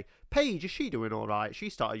some way. Paige, is she doing all right? She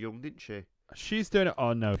started young, didn't she? She's doing it.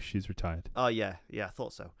 Oh, no, she's retired. Oh yeah, I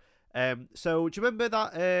thought so. So do you remember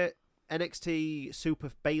that NXT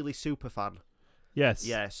Bailey Superfan? Yes.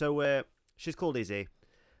 Yeah. So she's called Izzy.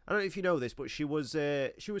 I don't know if you know this, but she was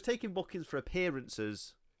taking bookings for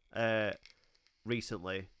appearances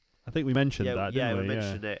recently. I think we mentioned that, didn't we? we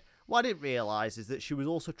mentioned it. What I didn't realise is that she was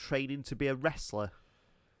also training to be a wrestler.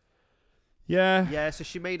 Yeah. Yeah, so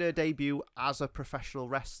she made her debut as a professional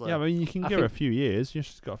wrestler. Yeah, I mean, you can I give her a think- few years.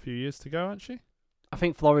 She's got a few years to go, hasn't she? I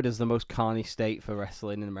think Florida's the most carny state for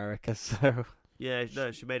wrestling in America, so... Yeah,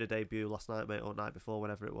 no, she made her debut last night, mate, or night before,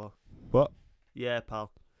 whenever it was. What? Yeah,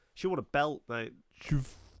 pal. She won a belt, mate.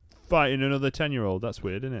 She's fighting another 10-year-old. That's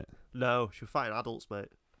weird, isn't it? No, she was fighting adults, mate.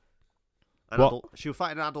 She was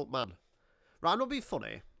fighting an adult man. Right, I'm not being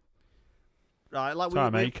funny. Right, like Sorry,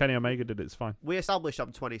 mate. Kenny Omega did it. It's fine. we established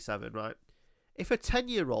I'm 27, right? If a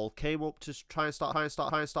 10-year-old came up to try and start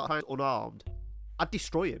unarmed, I'd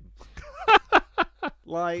destroy him.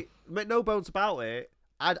 Like, make no bones about it,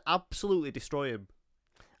 I'd absolutely destroy him.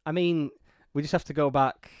 I mean, we just have to go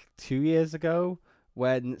back 2 years ago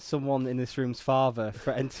when someone in this room's father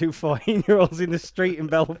threatened two 14-year-olds in the street in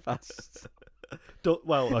Belfast.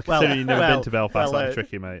 Considering you've never been to Belfast, that's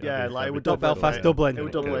tricky, mate. Yeah, like it would Not Dublin, Belfast, mate. Dublin. It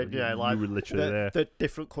would Dublin, yeah. Like you were literally there. the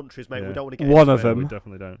different countries, mate. Yeah. We don't want to get One into of it. them. We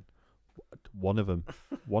definitely don't. One of them.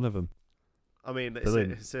 One of them. I mean,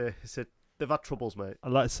 Brilliant. they've had troubles, mate.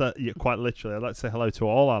 I'd like to say, quite literally, I'd like to say hello to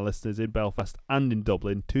all our listeners in Belfast and in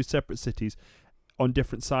Dublin, two separate cities on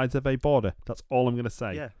different sides of a border. That's all I'm going to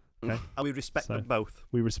say. Yeah. Okay. And we respect them both.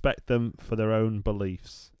 We respect them for their own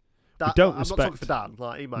beliefs. I'm don't not talking for Dan.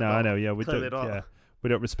 Like, he might No, not. I know. Yeah, we Clearly don't. not. Yeah, we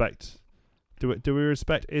don't respect. Do we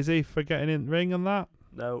respect Izzy for getting in the ring on that?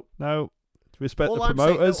 No. No. Do we respect All the I'm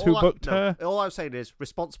saying- promoters who booked her? All I'm saying is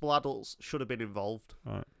responsible adults should have been involved.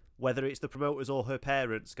 Right. Whether it's the promoters or her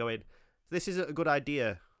parents going, this isn't a good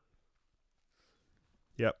idea.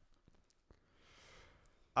 Yep.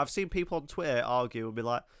 I've seen people on Twitter argue and be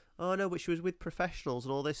like, oh no, but she was with professionals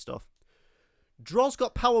and all this stuff. Droz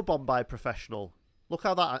got powerbombed by a professional. Look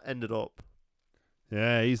how that ended up.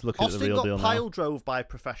 Yeah, he's looking at the Austin real got deal now. pile drove by a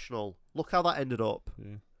professional. Look how that ended up.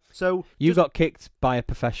 Yeah. So You got kicked by a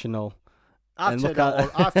professional. I've and turned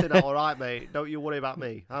look at- out all right, mate. Don't you worry about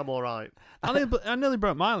me. I'm all right. I nearly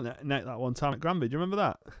broke my neck that one time at Granby. Do you remember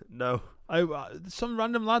that? No. Some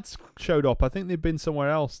random lads showed up. I think they'd been somewhere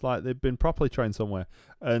else. Like, they'd been properly trained somewhere.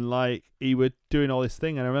 And, like, he was doing all this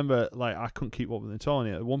thing. And I remember, like, I couldn't keep up with him at all.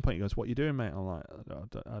 And at one point, he goes, "What you doing, mate?" I'm like,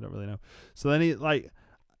 I don't really know. So then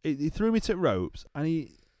he threw me to ropes. And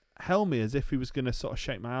he held me as if he was going to sort of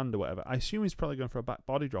shake my hand or whatever. I assume he's probably going for a back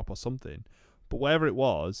body drop or something. But whatever it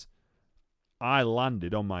was, I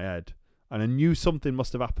landed on my head. And I knew something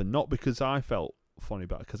must have happened. Not because I felt funny,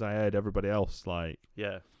 but because I heard everybody else, like...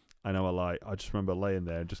 Yeah. I know, I just remember laying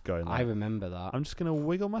there and just going, like, I remember that. I'm just going to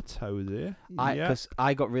wiggle my toes here. Because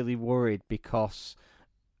I got really worried because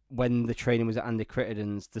when the training was at Andy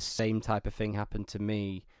Crittenden's, the same type of thing happened to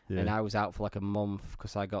me. Yeah. And I was out for like a month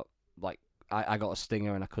because I got I got a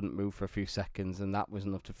stinger and I couldn't move for a few seconds, and that was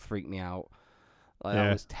enough to freak me out. Like, Yeah.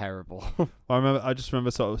 That was terrible. I just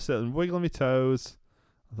remember sort of sitting, wiggling my toes.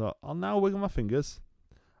 I thought, I'll now wiggle my fingers.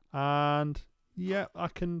 And... yeah, I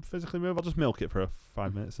can physically move. I'll just milk it for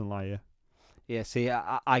 5 minutes and lie here. Yeah, see,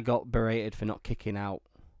 I got berated for not kicking out.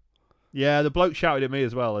 Yeah, the bloke shouted at me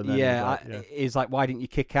as well. And then he's like, "Why didn't you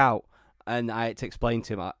kick out?" And I had to explain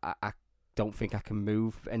to him, I don't think I can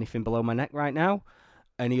move anything below my neck right now.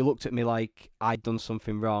 And he looked at me like I'd done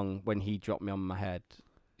something wrong when he dropped me on my head.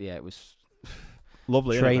 Yeah, it was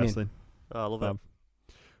lovely training. Wrestling. Oh, I love it.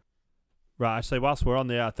 Right, actually, whilst we're on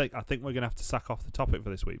there, I think we're going to have to sack off the topic for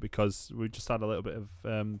this week because we just had a little bit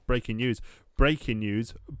of breaking news. Breaking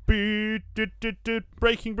news.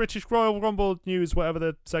 Breaking British Royal Rumble news, whatever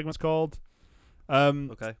the segment's called.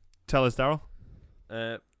 Okay. Tell us, Daryl.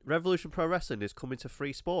 Revolution Pro Wrestling is coming to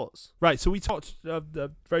Free Sports. Right, so we talked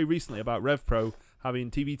very recently about RevPro having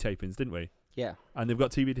TV tapings, didn't we? Yeah. And they've got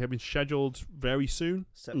TV tapings scheduled very soon.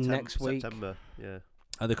 Next week. September, yeah.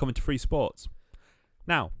 And they're coming to Free Sports.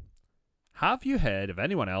 Now, have you heard of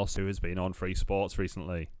anyone else who has been on Free Sports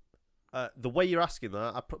recently? The way you're asking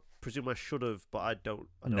that, I presume I should have, but I don't.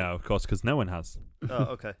 No, of course, because no one has. Oh,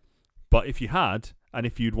 okay. But if you had, and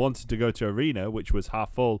if you'd wanted to go to Arena, which was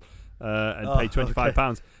half full, and pay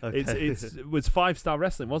 £25, Okay. it was 5-star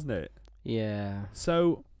wrestling, wasn't it? Yeah.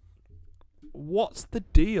 So, what's the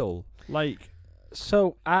deal? Like,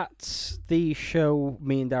 So at the show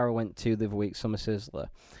me and Darryl went to the other week, Summer Sizzler,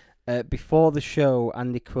 before the show,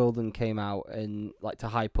 Andy Quilden came out and like to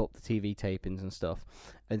hype up the TV tapings and stuff,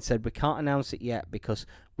 and said we can't announce it yet because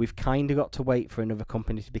we've kind of got to wait for another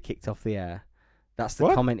company to be kicked off the air. That's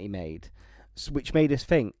the comment he made, which made us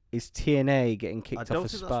think: is TNA getting kicked off? I don't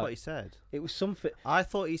think that's what he said. It was something. I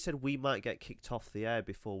thought he said we might get kicked off the air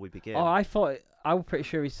before we begin. Oh, I was pretty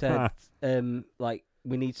sure he said like.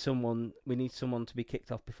 We need someone to be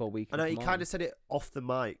kicked off before we can. I know he kind of said it off the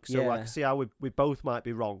mic, so I can see how we both might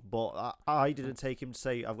be wrong. But I didn't take him to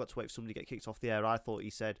say I've got to wait for somebody to get kicked off the air. I thought he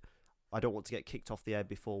said I don't want to get kicked off the air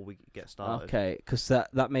before we get started. Okay, because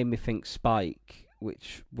that made me think Spike,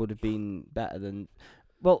 which would have been better than.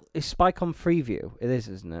 Well, is Spike on Freeview? It is,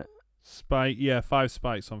 isn't it? Spike, yeah, 5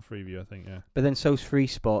 spikes on Freeview, I think, yeah. But then so's Free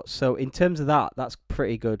Sports. So in terms of that, that's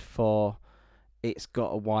pretty good for. It's got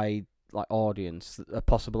a wide audience, a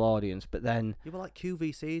possible audience, but then Yeah, but like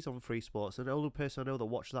QVC's on Free Sports, and the only person I know that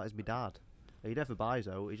watches that is my dad. He never buys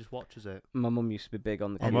out; he just watches it. my mum used to be big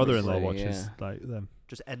on the. My mother-in-law QVC, watches yeah. like them.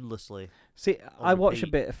 Just endlessly. See, I watch a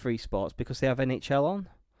repeat. bit of Free Sports because they have NHL on,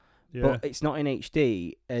 Yeah. but it's not in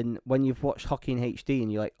HD. And when you've watched hockey in HD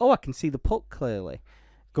and you're like, oh, I can see the puck clearly.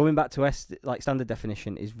 Going back to standard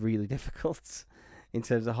definition is really difficult in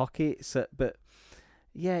terms of hockey. But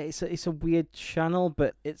yeah, it's a weird channel,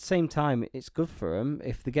 but at the same time, it's good for them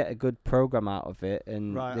if they get a good program out of it.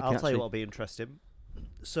 And Right, they I'll can tell you what'll be interesting.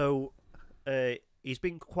 So, he's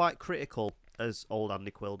been quite critical, as old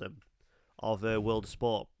Andy Quilden, of World of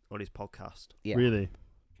Sport on his podcast. Yeah. Really?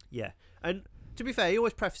 Yeah, and to be fair, he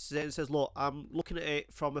always prefaces it and says, "Look, I'm looking at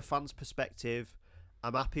it from a fan's perspective.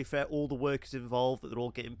 I'm happy for all the workers involved, that they're all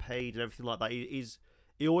getting paid and everything like that."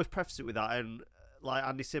 He always prefaces it with that, and like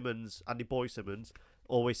Andy Boy Simmons,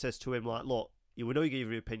 always says to him like, "Look, we know you give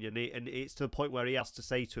your opinion," and it's to the point where he has to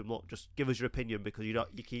say to him, "Look, just give us your opinion because you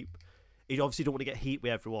obviously don't want to get heat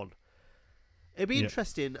with everyone." It'd be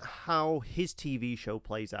interesting how his TV show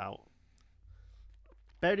plays out.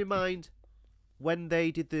 Bear in mind, when they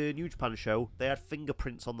did the New Japan show, they had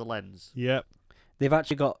fingerprints on the lens. Yep. They've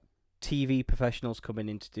actually got TV professionals coming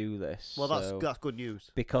in to do this. Well, so, that's good news.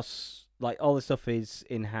 because all the stuff is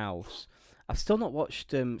in house. I've still not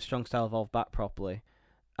watched Strong Style Evolved back properly.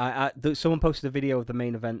 Someone posted a video of the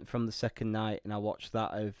main event from the second night, and I watched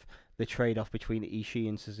that of the trade-off between Ishii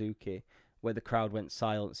and Suzuki, where the crowd went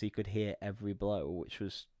silent so you could hear every blow, which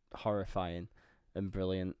was horrifying and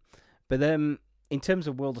brilliant. But in terms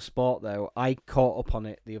of World of Sport, though, I caught up on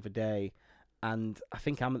it the other day, and I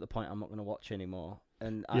think I'm at the point I'm not going to watch anymore.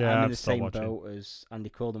 And I'm in the same boat as Andy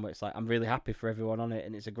Quilden, where it's like I'm really happy for everyone on it,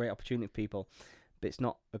 and it's a great opportunity for people, but it's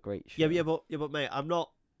not a great show. Yeah, but mate, I'm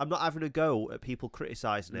not having a go at people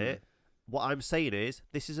criticising it. What I'm saying is,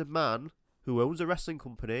 this is a man who owns a wrestling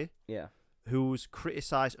company, who's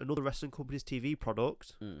criticised another wrestling company's TV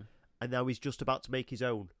product, and now he's just about to make his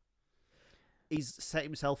own. He's set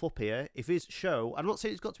himself up here. If his show, I'm not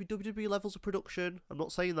saying it's got to be WWE levels of production, I'm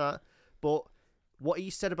not saying that, but what he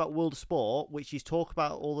said about World of Sport, which he's talked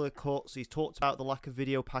about all the cuts, he's talked about the lack of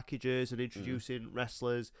video packages and introducing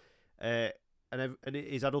wrestlers, and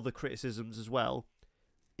he's had other criticisms as well.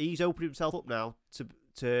 He's opened himself up now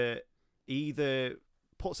to either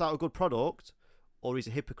puts out a good product or he's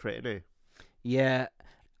a hypocrite, isn't he? Yeah,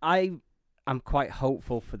 I'm quite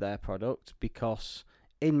hopeful for their product because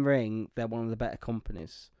in ring they're one of the better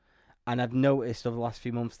companies, and I've noticed over the last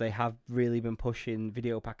few months they have really been pushing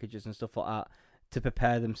video packages and stuff like that to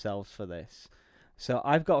prepare themselves for this. So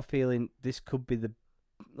I've got a feeling this could be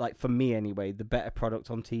for me anyway, the better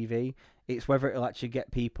product on TV. It's whether it'll actually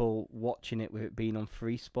get people watching it with it being on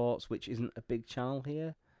Free Sports, which isn't a big channel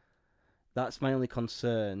here. That's my only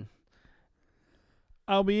concern.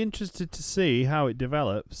 I'll be interested to see how it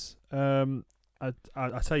develops. I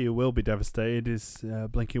tell you, we'll be devastated. Is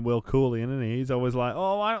blinking Will Cooley, isn't he? He's always like,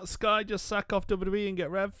 "Oh, why don't Sky just sack off WWE and get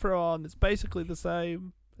RevPro on? It's basically the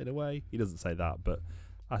same in a way." He doesn't say that, but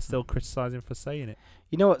I still criticise him for saying it.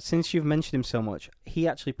 You know what? Since you've mentioned him so much, he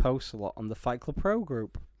actually posts a lot on the Fight Club Pro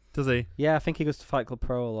group. Does he? Yeah, I think he goes to Fight Club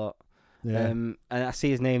Pro a lot. Yeah. And I see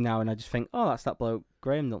his name now, and I just think, oh, that's that bloke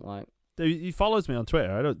Graham don't like. He follows me on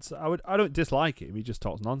Twitter. I don't dislike him. He just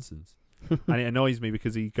talks nonsense, and it annoys me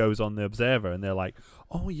because he goes on the Observer, and they're like,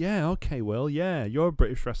 "Oh yeah, okay, well, yeah, you're a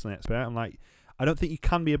British wrestling expert." I'm like, I don't think you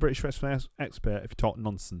can be a British wrestling expert if you talk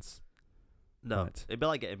nonsense. No, right. It'd be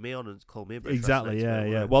like getting me on and call me a British Exactly. wrestling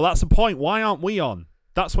expert. Yeah. Well, that's the point. Why aren't we on?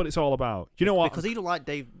 That's what it's all about. You know what? Because he don't like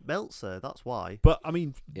Dave Meltzer. That's why. But I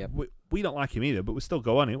mean, we don't like him either. But we still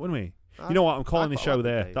go on it, wouldn't we? You know what? I'm calling the show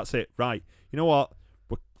there. Dave. That's it. Right. You know what?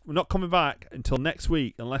 We're not coming back until next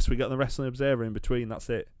week unless we get the Wrestling Observer in between. That's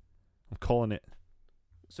it. I'm calling it.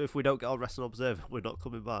 So if we don't get on Wrestling Observer, we're not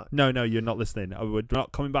coming back. No, you're not listening. We're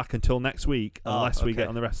not coming back until next week unless we get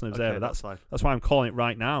on the Wrestling Observer. Okay, that's fine. That's why I'm calling it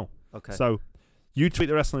right now. Okay. So you tweet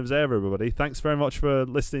the Wrestling Observer, everybody. Thanks very much for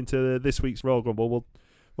listening to this week's Royal Rumble.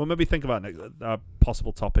 We'll maybe think about a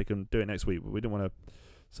possible topic and do it next week. But we don't want to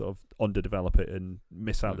sort of underdevelop it and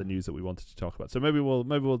miss out the news that we wanted to talk about. So maybe we'll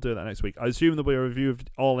do that next week. I assume there'll be a review of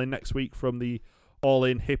All In next week from the All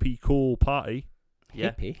In hippie cool party.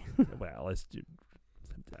 Yeah. Hippie? Well,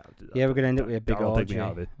 yeah, we're going to end up with a big orgy. Dig me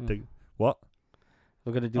out of it. What?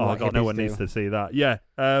 We're going to do Oh, what God, no one do. needs to see that. Yeah.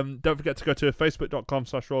 Don't forget to go to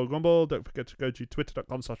facebook.com/RoyalGrumble. Don't forget to go to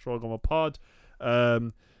twitter.com/RoyalGrumblePod.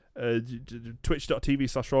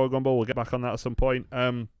 Twitch.tv/RoyalGrumble. We'll get back on that at some point.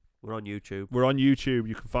 We're on YouTube.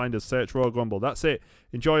 You can find us. Search Royal Grumble. That's it.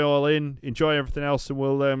 Enjoy All In. Enjoy everything else, and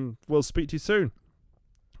we'll speak to you soon.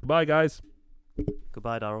 Goodbye, guys.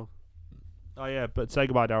 Goodbye, Daryl. Oh yeah, but say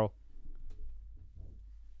goodbye, Daryl.